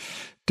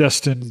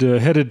destined,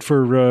 headed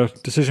for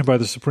decision by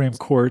the Supreme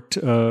Court.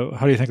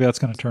 How do you think that's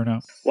going to turn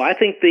out? Well, I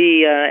think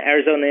the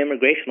Arizona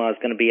immigration law is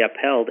going to be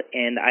upheld,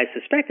 and I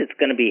suspect it's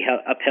going to be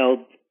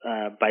upheld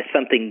by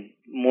something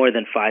more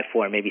than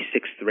 5-4, maybe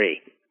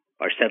 6-3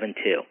 or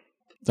 7-2.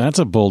 That's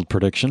a bold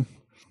prediction.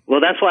 Well,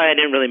 that's why I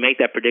didn't really make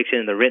that prediction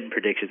in the written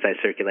predictions I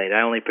circulated.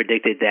 I only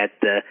predicted that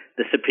the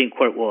Supreme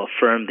Court will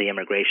affirm the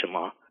immigration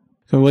law.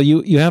 So, well,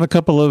 you have a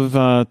couple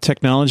of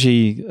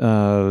technology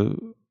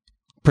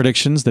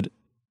predictions that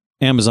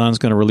Amazon's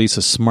going to release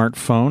a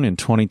smartphone in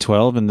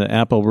 2012, and that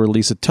Apple will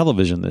release a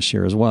television this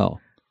year as well.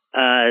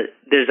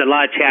 There's a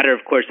lot of chatter,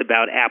 of course,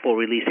 about Apple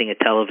releasing a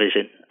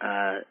television.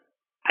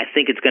 I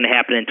think it's going to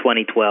happen in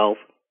 2012,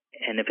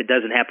 and if it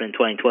doesn't happen in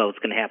 2012, it's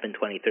going to happen in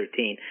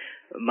 2013.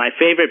 My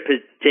favorite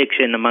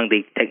prediction among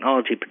the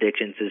technology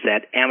predictions is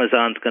that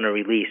Amazon's going to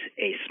release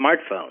a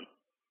smartphone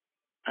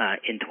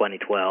in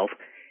 2012.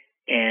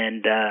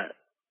 And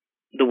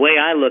the way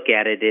I look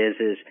at it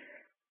is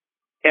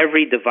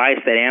every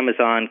device that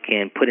Amazon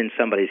can put in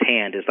somebody's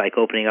hand is like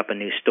opening up a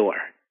new store.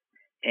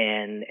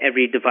 And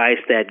every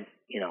device that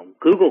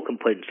Google can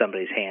put in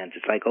somebody's hands,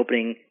 it's like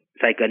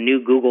a new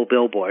Google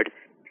billboard.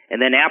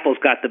 And then Apple's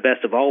got the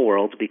best of all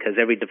worlds because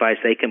every device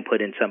they can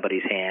put in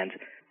somebody's hands,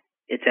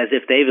 it's as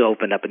if they've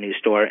opened up a new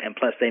store, and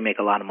plus they make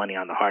a lot of money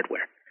on the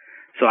hardware.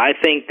 So I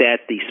think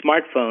that the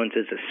smartphones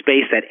is a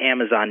space that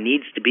Amazon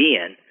needs to be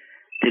in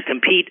to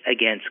compete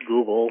against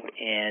Google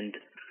and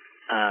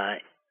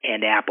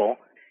Apple.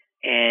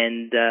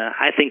 And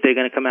I think they're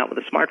going to come out with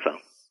a smartphone.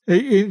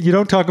 You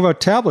don't talk about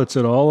tablets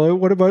at all.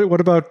 What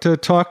about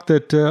talk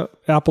that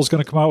Apple's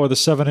going to come out with a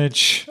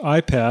 7-inch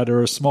iPad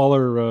or a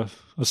smaller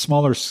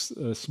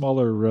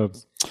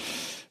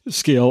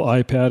scale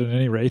iPad at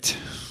any rate?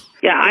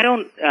 Yeah,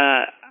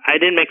 I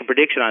didn't make a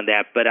prediction on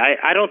that, but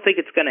I don't think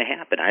it's going to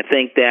happen. I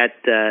think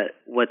that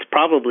what's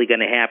probably going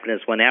to happen is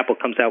when Apple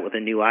comes out with a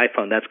new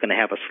iPhone, that's going to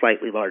have a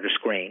slightly larger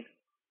screen.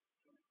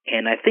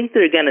 And I think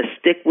they're going to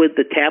stick with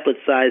the tablet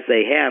size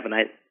they have, and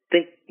I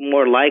think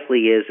more likely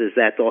is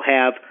that they'll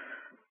have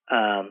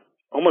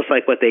almost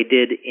like what they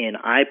did in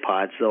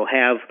iPods. They'll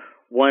have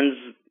ones.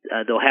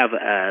 They'll have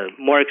a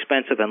more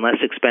expensive and less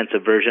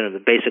expensive version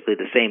of basically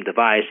the same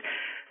device,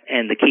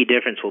 and the key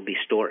difference will be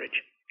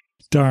storage.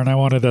 Darn, I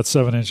wanted that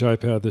 7-inch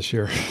iPad this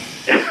year.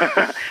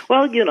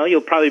 Well,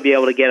 you'll probably be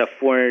able to get a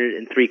 4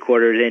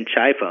 3/4-inch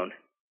iPhone.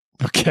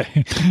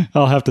 Okay,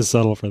 I'll have to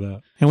settle for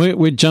that. And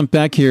we jump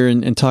back here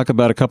and talk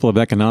about a couple of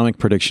economic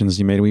predictions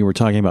you made. We were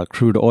talking about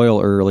crude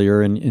oil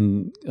earlier,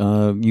 and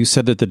you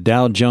said that the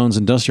Dow Jones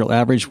Industrial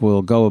Average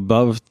will go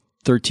above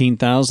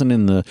 13,000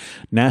 and the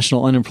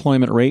national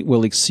unemployment rate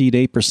will exceed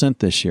 8%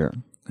 this year.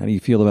 How do you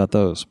feel about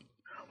those?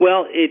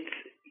 Well,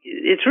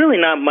 it's really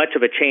not much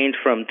of a change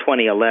from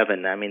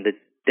 2011. I mean, the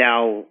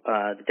Dow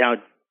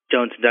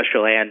Jones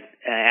Industrial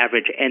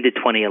Average ended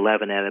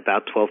 2011 at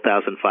about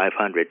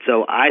 12,500.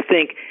 So I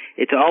think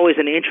it's always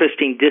an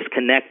interesting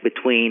disconnect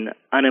between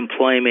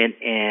unemployment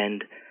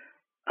and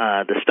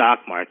the stock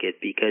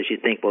market, because you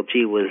think, well,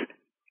 gee, with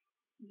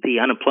the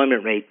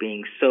unemployment rate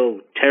being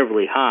so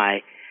terribly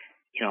high,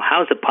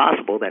 how is it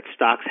possible that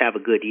stocks have a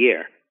good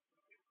year?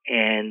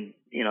 And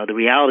the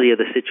reality of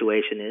the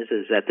situation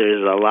is that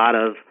there's a lot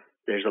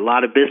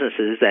of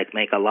businesses that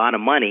make a lot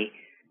of money,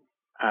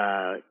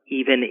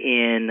 even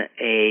in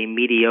a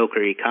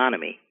mediocre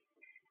economy.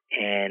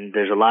 And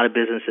there's a lot of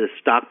businesses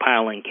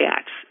stockpiling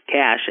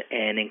cash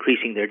and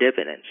increasing their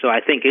dividends. So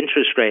I think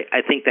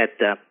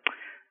that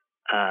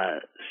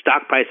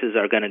stock prices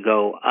are going to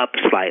go up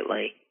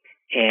slightly,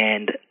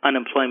 and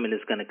unemployment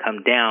is going to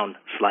come down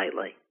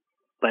slightly.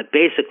 But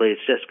basically,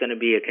 it's just going to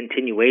be a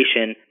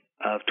continuation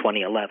of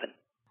 2011.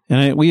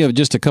 And we have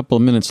just a couple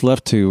of minutes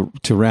left to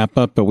wrap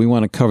up, but we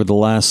want to cover the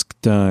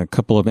last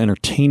couple of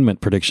entertainment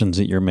predictions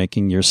that you're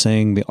making. You're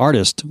saying The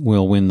Artist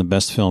will win the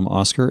Best Film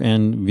Oscar,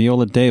 and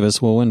Viola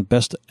Davis will win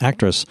Best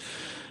Actress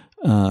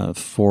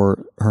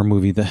for her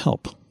movie The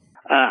Help.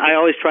 I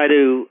always try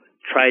to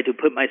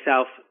put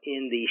myself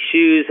in the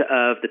shoes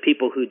of the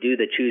people who do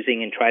the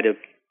choosing and try to,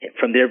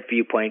 from their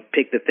viewpoint,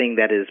 pick the thing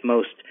that is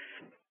most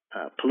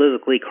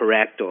politically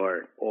correct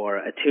or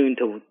attuned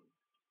to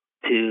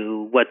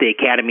what the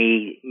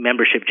Academy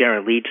membership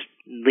generally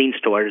leans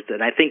towards.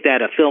 And I think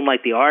that a film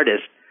like The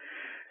Artist,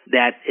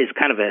 that is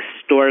kind of a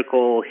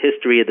historical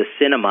history of the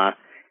cinema,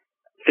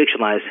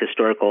 fictionalized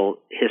historical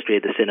history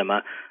of the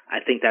cinema,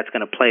 I think that's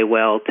going to play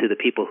well to the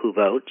people who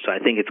vote. So I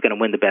think it's going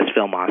to win the Best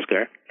Film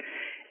Oscar.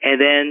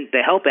 And then The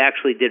Help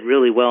actually did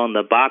really well in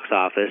the box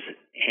office,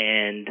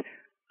 and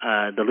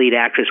the lead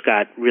actress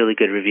got really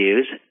good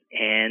reviews.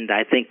 And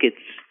I think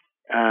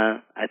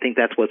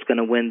that's what's going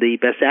to win the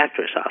Best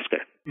Actress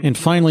Oscar. And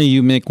finally,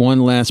 you make one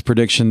last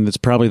prediction that's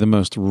probably the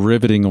most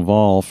riveting of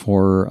all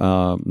for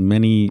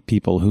many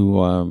people who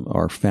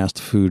are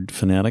fast food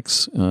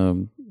fanatics,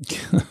 the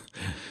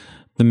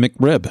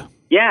McRib.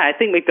 Yeah, I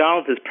think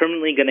McDonald's is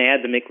permanently going to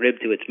add the McRib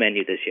to its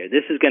menu this year.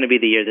 This is going to be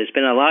the year. There's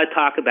been a lot of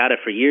talk about it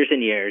for years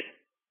and years,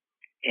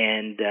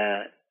 and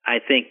I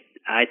think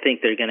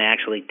they're going to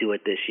actually do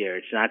it this year.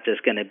 It's not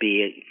just going to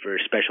be for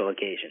special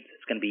occasions.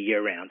 It's going to be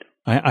year-round.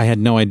 I had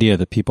no idea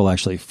that people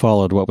actually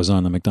followed what was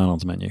on the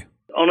McDonald's menu.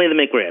 Only the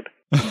McRib.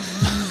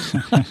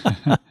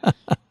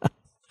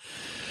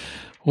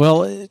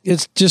 Well,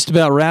 it just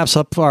about wraps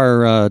up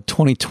our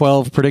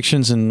 2012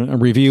 predictions and a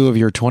review of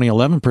your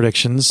 2011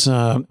 predictions.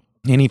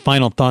 Any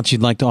final thoughts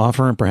you'd like to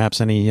offer, and perhaps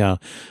any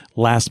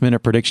last-minute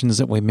predictions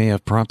that we may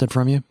have prompted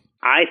from you?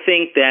 I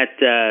think that,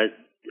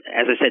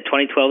 as I said,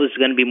 2012 is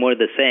going to be more of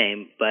the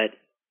same, but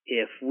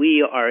if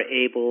we are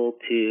able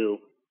to,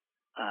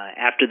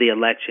 after the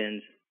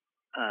elections,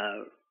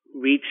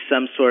 reach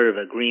some sort of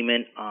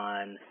agreement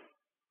on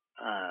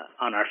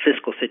our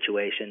fiscal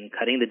situation,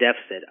 cutting the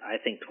deficit, I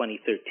think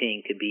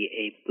 2013 could be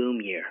a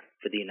boom year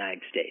for the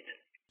United States.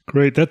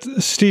 Great.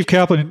 That's Steve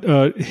Kaplan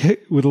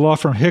with the law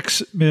firm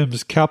Hicks,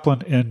 Mims,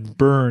 Kaplan &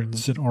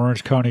 Burns in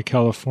Orange County,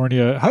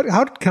 California.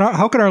 How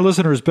can our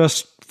listeners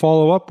best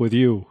follow up with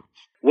you?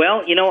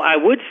 Well, I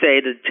would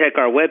say to check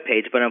our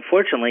webpage, but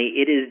unfortunately,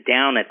 it is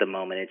down at the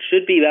moment. It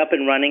should be up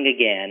and running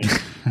again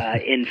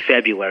in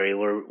February.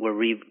 We're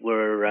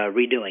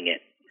redoing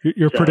it.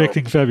 You're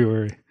predicting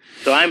February.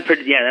 So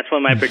that's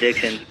one of my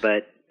predictions,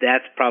 but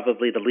that's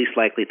probably the least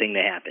likely thing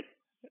to happen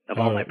of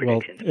all my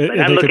predictions. But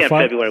I'm looking at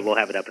February. We'll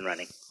have it up and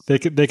running. They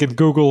can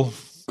Google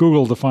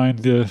to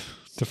find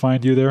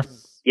you there.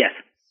 Yes.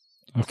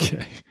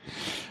 Okay.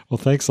 Well,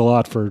 thanks a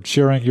lot for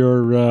sharing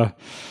your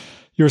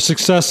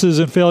successes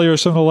and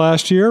failures from the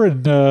last year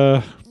and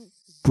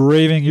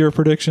braving your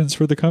predictions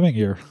for the coming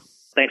year.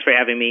 Thanks for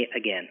having me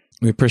again.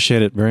 We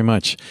appreciate it very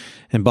much.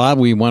 And Bob,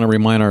 we want to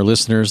remind our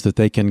listeners that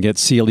they can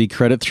get CLE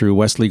credit through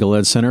West Legal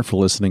Ed Center for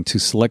listening to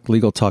select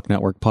Legal Talk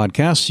Network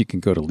podcasts. You can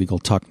go to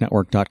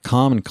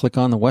LegalTalkNetwork.com and click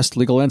on the West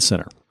Legal Ed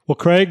Center. Well,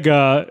 Craig,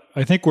 I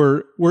think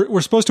we're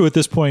supposed to at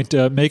this point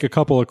make a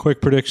couple of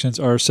quick predictions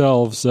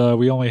ourselves.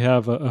 We only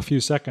have a few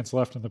seconds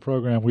left in the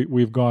program.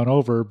 We've gone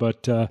over,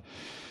 but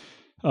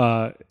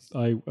I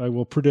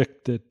will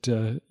predict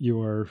that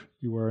you are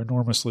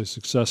enormously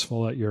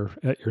successful at your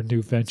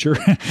new venture,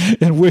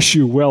 and wish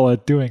you well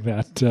at doing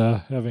that.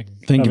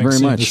 Thank you very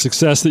seen much. The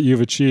success that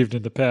you've achieved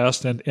in the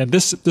past, and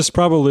this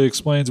probably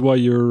explains why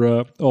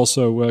you're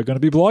also going to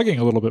be blogging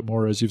a little bit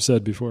more, as you've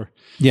said before.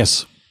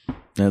 Yes,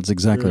 that's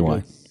exactly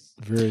why.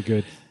 Very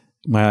good.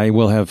 I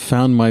will have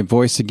found my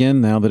voice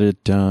again now that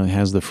it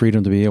has the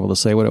freedom to be able to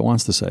say what it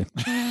wants to say.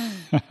 I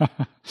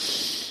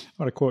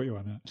want to quote you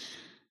on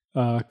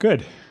that.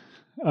 Good.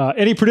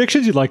 Any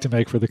predictions you'd like to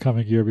make for the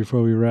coming year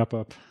before we wrap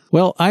up?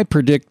 Well, I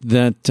predict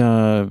that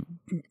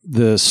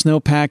the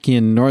snowpack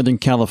in Northern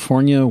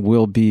California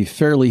will be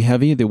fairly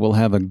heavy, that we'll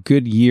have a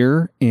good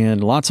year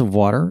and lots of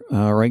water.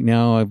 Right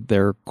now,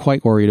 they're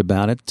quite worried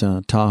about it.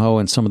 Tahoe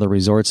and some of the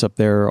resorts up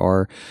there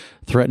are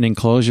threatening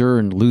closure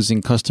and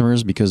losing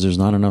customers because there's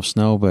not enough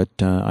snow. But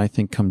I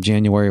think come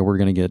January, we're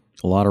going to get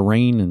a lot of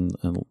rain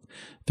and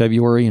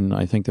February, and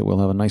I think that we'll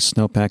have a nice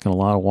snowpack and a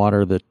lot of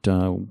water that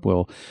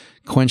will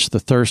quench the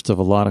thirst of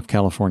a lot of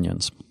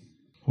Californians.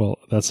 Well,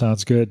 that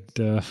sounds good.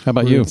 How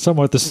about you?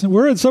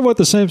 We're in somewhat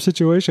the same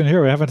situation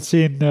here. We haven't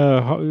seen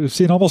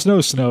almost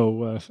no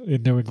snow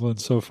in New England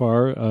so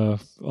far,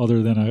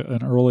 other than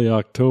an early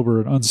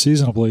October, an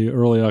unseasonably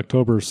early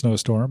October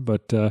snowstorm.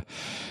 But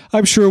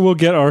I'm sure we'll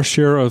get our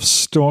share of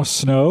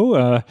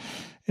snow.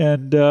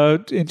 And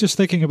just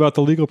thinking about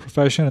the legal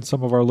profession and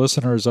some of our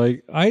listeners,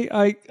 I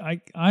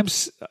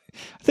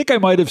think I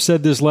might have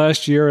said this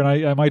last year, and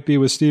I might be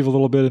with Steve a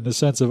little bit in the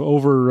sense of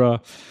over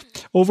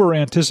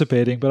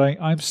anticipating, but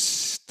I'm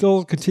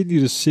still continue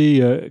to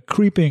see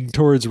creeping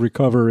towards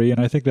recovery, and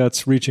I think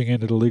that's reaching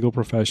into the legal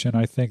profession.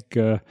 I think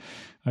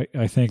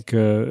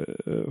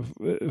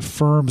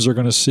firms are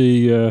going to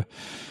see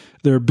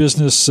their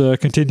business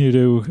continue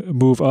to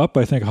move up.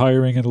 I think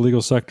hiring in the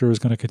legal sector is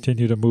going to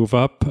continue to move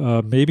up.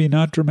 Maybe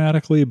not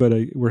dramatically, but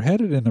we're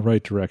headed in the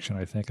right direction,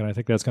 I think. And I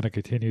think that's going to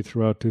continue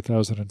throughout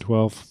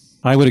 2012.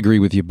 I would agree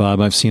with you, Bob.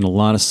 I've seen a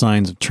lot of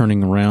signs of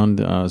turning around.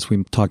 As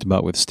we talked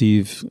about with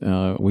Steve,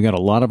 we got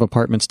a lot of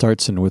apartment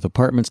starts, and with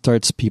apartment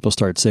starts, people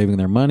start saving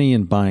their money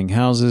and buying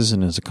houses,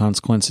 and as a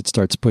consequence, it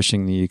starts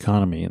pushing the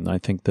economy. And I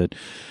think that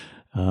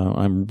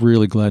I'm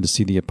really glad to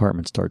see the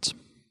apartment starts.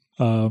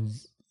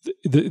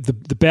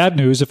 The bad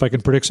news, if I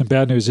can predict some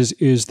bad news,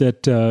 is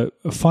that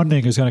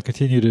funding is going to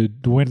continue to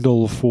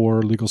dwindle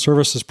for legal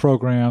services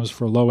programs,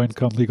 for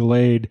low-income legal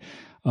aid,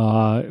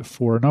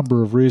 for a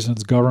number of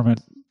reasons.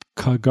 Governments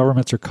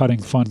are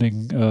cutting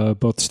funding,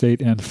 both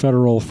state and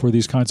federal, for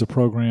these kinds of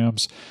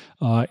programs,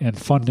 and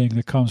funding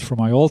that comes from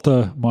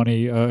IOLTA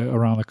money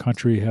around the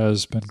country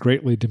has been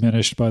greatly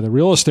diminished by the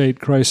real estate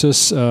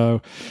crisis,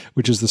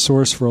 which is the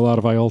source for a lot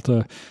of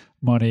IOLTA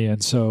money,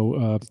 and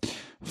so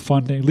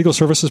funding legal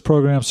services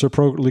programs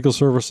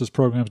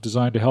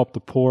designed to help the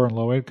poor and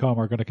low income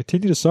are going to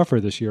continue to suffer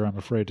this year, I'm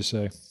afraid to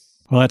say.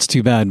 Well, that's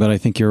too bad, but I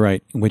think you're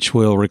right, which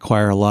will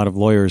require a lot of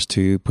lawyers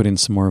to put in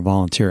some more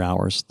volunteer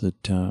hours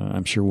that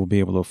I'm sure we'll be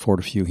able to afford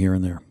a few here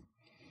and there.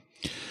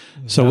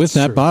 So with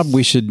that, Bob,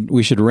 we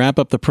should wrap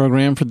up the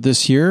program for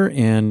this year,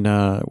 and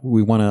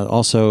we want to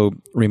also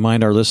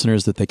remind our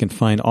listeners that they can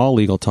find all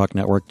Legal Talk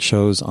Network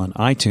shows on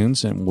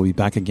iTunes, and we'll be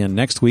back again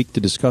next week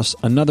to discuss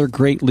another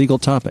great legal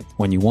topic.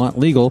 When you want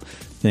legal,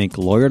 think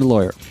Lawyer to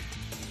Lawyer.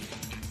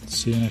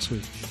 See you next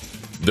week.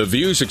 The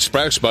views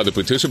expressed by the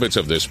participants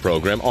of this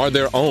program are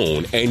their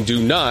own and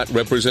do not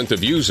represent the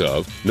views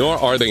of, nor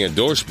are they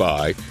endorsed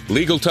by,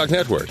 Legal Talk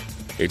Network,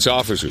 its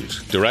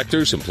officers,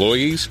 directors,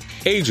 employees,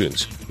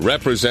 agents,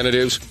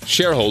 representatives,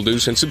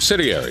 shareholders, and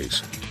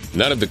subsidiaries.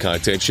 None of the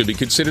content should be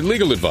considered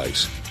legal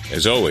advice.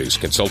 As always,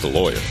 consult a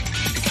lawyer.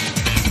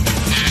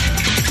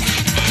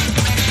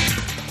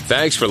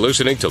 Thanks for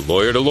listening to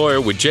Lawyer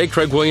with J.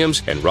 Craig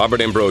Williams and Robert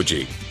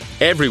Ambrogi.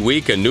 Every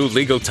week, a new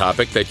legal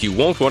topic that you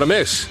won't want to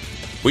miss.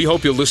 We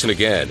hope you'll listen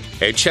again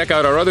and check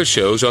out our other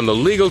shows on the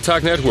Legal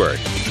Talk Network.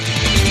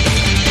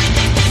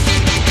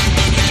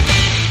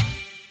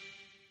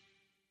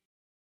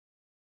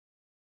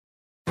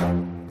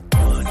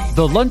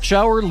 The Lunch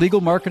Hour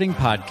Legal Marketing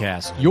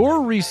Podcast,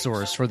 your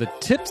resource for the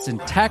tips and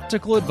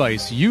tactical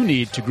advice you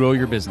need to grow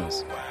your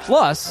business.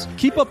 Plus,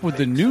 keep up with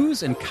the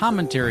news and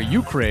commentary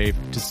you crave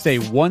to stay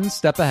one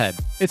step ahead.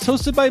 It's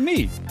hosted by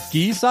me,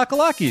 Guy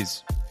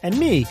Sakalakis. And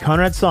me,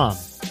 Conrad Somm.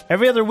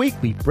 Every other week,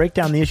 we break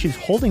down the issues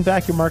holding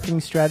back your marketing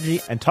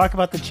strategy and talk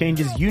about the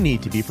changes you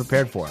need to be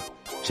prepared for.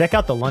 Check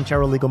out the Lunch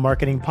Hour Legal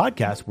Marketing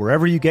Podcast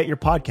wherever you get your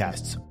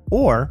podcasts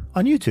or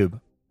on YouTube.